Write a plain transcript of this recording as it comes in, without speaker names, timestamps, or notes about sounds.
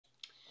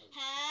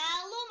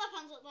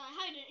up there?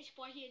 How you doing? It's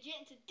your boy here, Jay,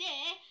 and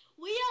today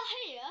we are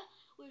here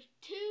with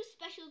two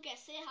special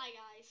guests. Say hi,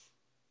 guys.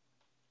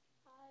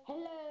 Hi.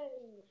 Hello.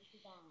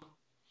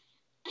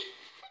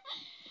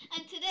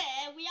 And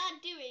today we are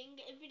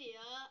doing a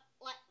video,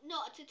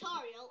 a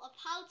tutorial of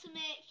how to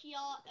make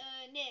your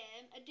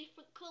name a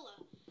different colour.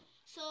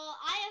 So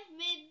I have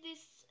made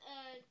this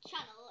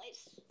channel.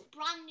 It's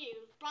brand new,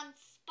 brand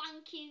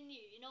spanking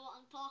new. You know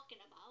what I'm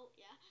talking about,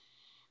 yeah?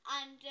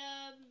 And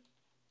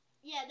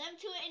yeah, them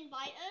two are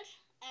invited,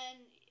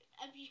 and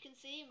as you can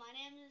see, my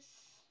name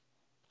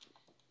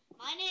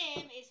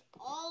is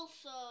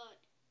also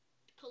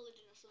coloured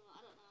in or something, I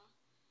don't know.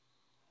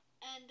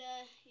 And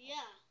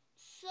yeah,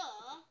 so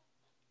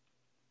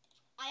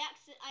I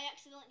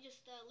accidentally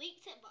just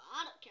leaked it, but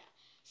I don't care.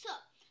 So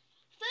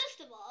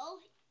first of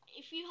all,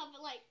 if you have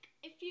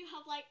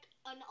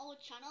an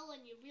old channel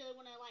and you really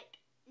want to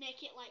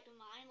make it like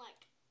mine,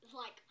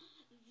 like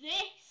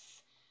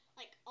this,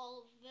 like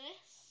all of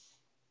this,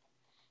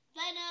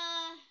 then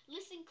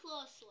listen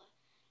closely.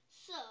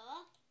 So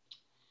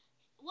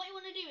what you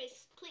want to do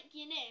is click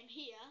your name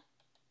here,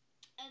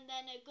 and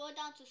then go to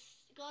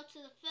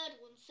the third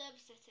one, server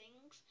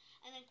settings,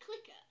 and then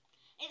click it.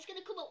 It's going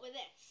to come up with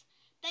this.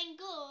 Then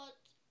go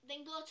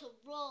to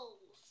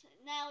roles.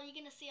 Now you're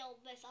going to see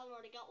all this. I've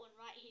already got one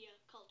right here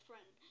called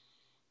friend.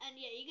 And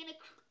yeah, you're going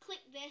to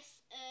click this,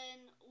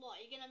 and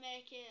you're going to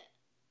make it,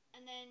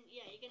 and then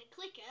yeah, you're going to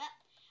click it,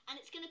 and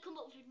it's going to come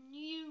up with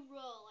new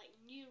role, like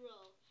new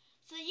role.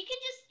 So you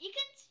can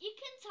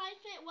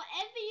type it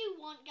whatever you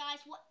want, guys,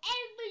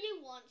 whatever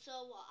you want.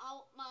 So what? I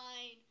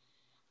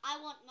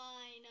want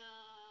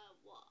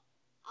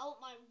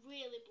mine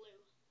really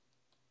blue.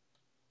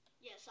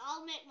 Yes,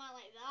 I'll make mine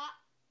like that,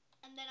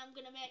 and then I'm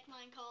gonna make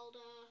mine called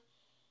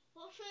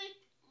what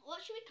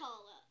should we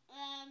call it?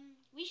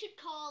 We should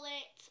call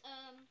it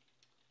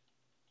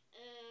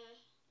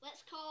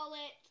let's call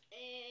it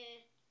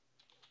a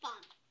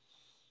fan.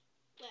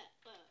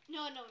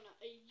 No,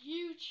 a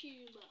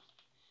YouTuber.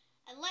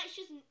 And let's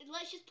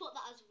just put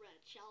that as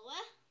red, shall we?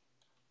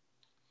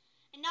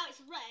 And now it's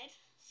red,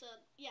 so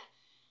yeah.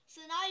 So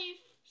now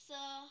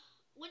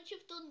once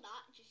you've done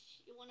that,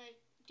 you want to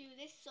do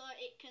this so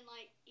you can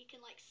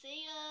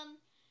see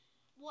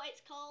what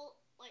it's called.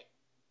 Like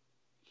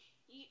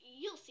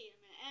you'll see it in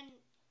a minute, and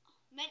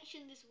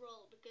mention this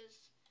role,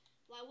 because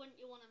why wouldn't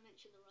you want to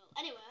mention the role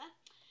anyway?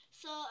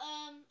 So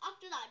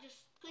after that,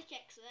 just click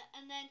exit,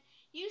 and then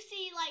you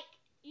see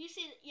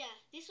yeah,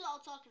 this is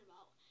what I'm talking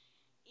about.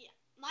 Yeah,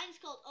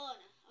 mine's called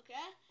owner.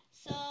 Okay,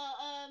 so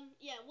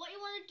yeah, what you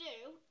want to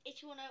do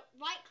is you want to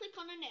right click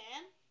on a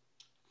name,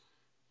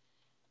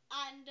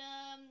 and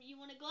you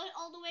want to go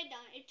all the way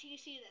down until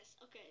you see this.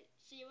 Okay,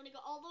 so you want to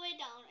go all the way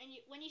down, and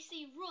when you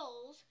see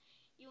roles,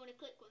 you want to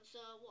click one. So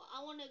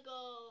I want to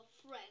go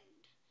friend,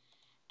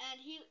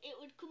 and it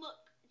would come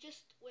up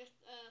just with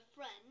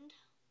friend.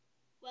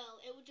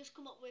 Well, it would just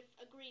come up with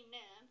a green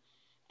name.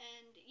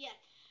 And yeah,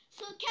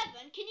 so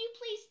Kevin, can you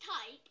please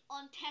type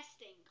on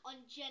testing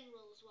on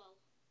general as well?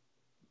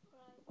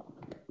 Right.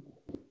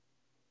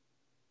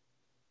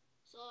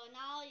 So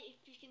now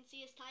if you can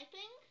see us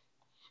typing,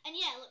 and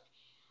yeah, look,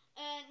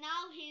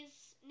 now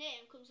his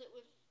name comes up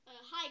with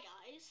hi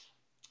guys,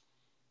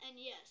 and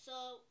yeah,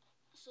 so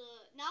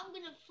now I'm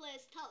gonna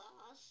place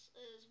Talas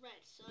as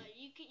red. So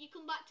you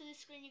come back to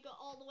this screen, you go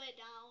all the way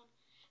down,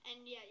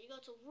 and yeah, you go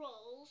to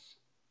roles,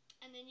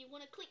 and then you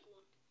want to click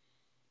one.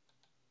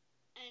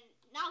 And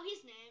now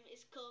his name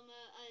is come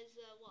as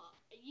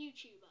a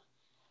YouTuber.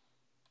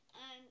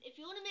 And if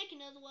you want to make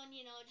another one,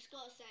 just go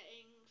to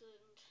settings, and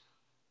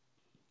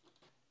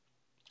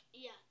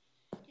yeah,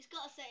 just go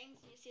to settings,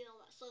 and you see all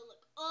that. So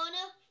look,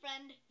 owner,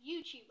 friend,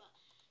 YouTuber.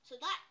 So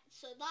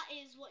that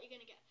is what you're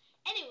gonna get.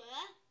 Anyway,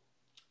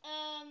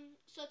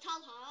 so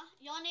Talha,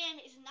 your name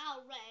is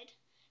now red.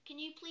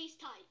 Can you please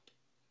type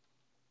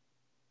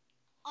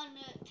on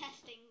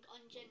testing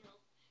on general?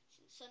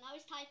 So now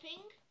he's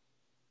typing.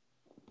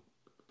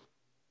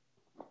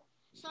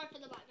 Sorry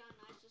for the background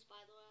noises, by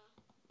the way.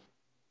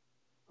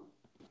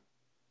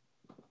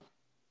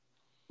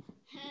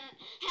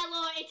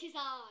 Hello, it is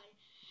I.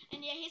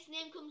 And yeah, his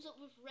name comes up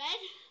with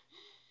red.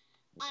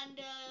 And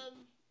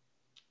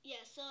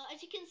yeah, so as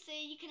you can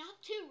see, you can have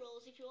two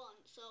roles if you want.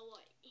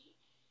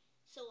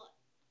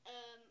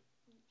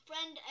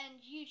 Friend and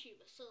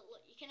YouTuber. So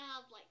look, you can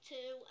have like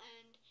two,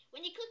 and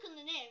when you click on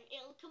the name,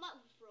 it'll come up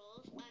with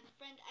roles and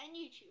friend and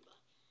YouTuber.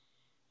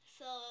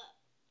 So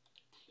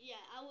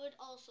yeah, I would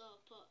also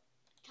put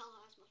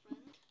Talha as my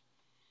friend.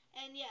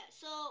 And yeah,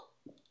 so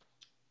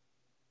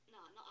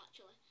no, not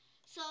actually.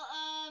 So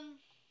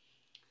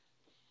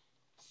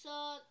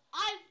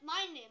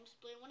my name's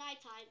blue. When I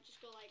type, just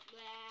go like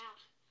blah.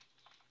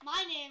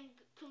 My name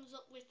comes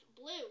up with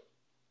blue,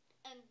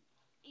 and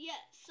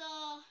yeah.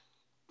 So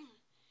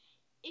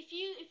if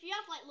you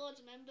have like loads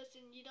of members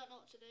and you don't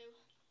know what to do,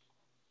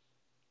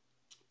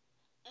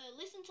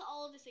 listen to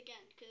all of this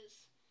again,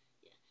 because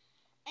yeah.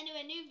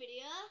 Anyway, new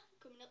video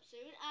coming up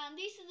soon, and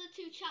these are the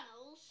two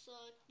channels. So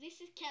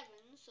this is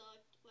Kevin's. So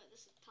wait,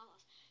 this is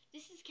Talas.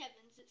 This is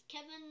Kevin's. It's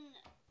Kevin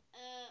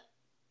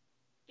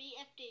BS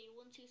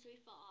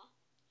BFD1234.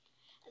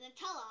 And then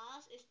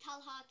Talars is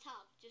Talhar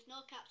Tab, just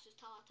no caps, just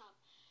Talhar Tab.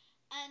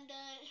 And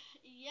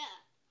yeah,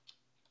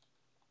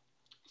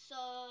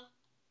 so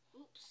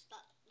oops,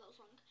 that was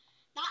wrong.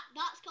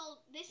 That's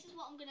called. This is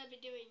what I'm gonna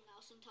be doing now.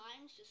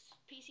 Sometimes just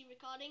PC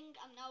recording.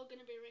 I'm now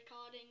gonna be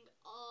recording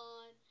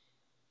on.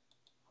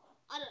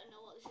 I don't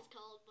know what this is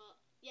called, but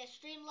yeah,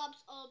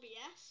 Streamlabs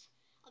OBS.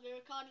 I'll be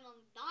recording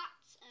on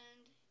that,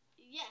 and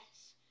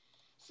yes.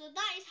 So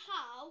that is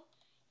how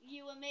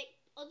you will make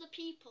other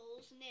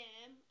people's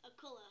name a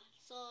colour.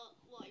 So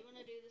what you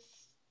wanna do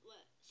this?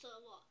 What? So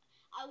what?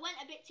 I went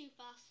a bit too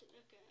fast.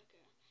 Okay.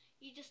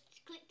 You just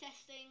click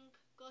testing,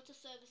 go to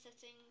server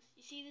settings.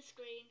 You see the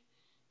screen.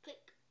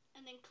 Click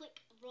and then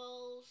click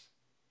roles.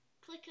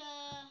 Click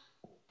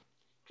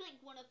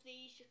one of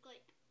these. Just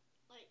click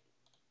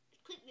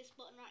this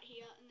button right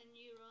here and then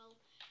new role.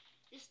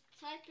 Just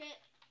type it.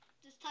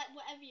 Just type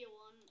whatever you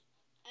want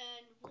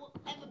and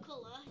whatever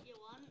colour you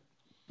want.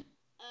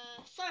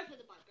 Sorry for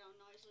the background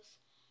noises.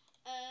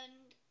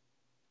 And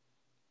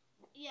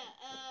yeah,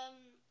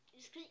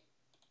 just click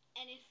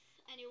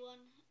anyone,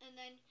 and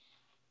then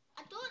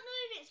I don't know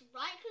if it's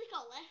right click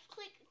or left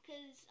click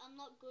because I'm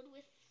not good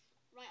with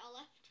right or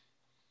left.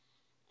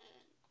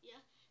 Yeah,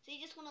 so you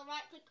just want to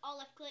right click or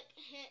left click,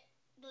 hit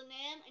the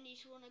name, and you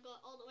just want to go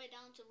all the way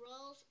down to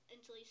roles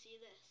until you see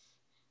this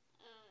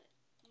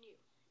new.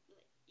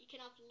 You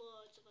can have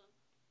loads of them.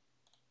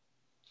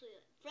 So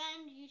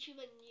friend,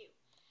 YouTuber, new,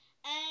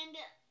 and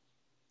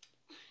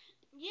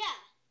yeah.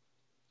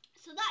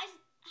 So that is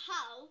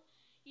how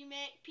you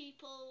make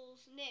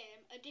people's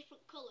name a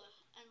different colour.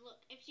 And look,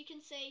 if you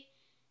can see,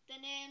 the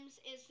names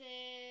is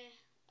a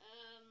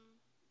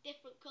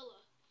different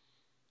colour.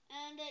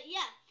 And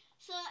yeah,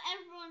 so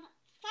everyone,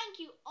 thank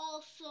you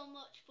all so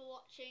much for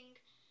watching.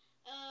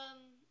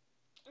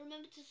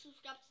 Remember to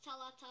subscribe to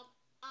Talatab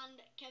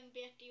and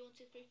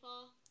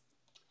KevinBFD1234.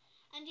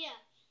 And yeah,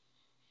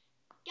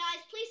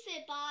 guys, please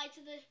say bye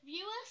to the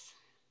viewers.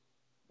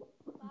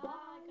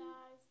 Bye,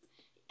 guys.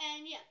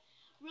 And yeah,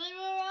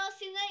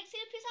 see you next.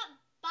 Peace out.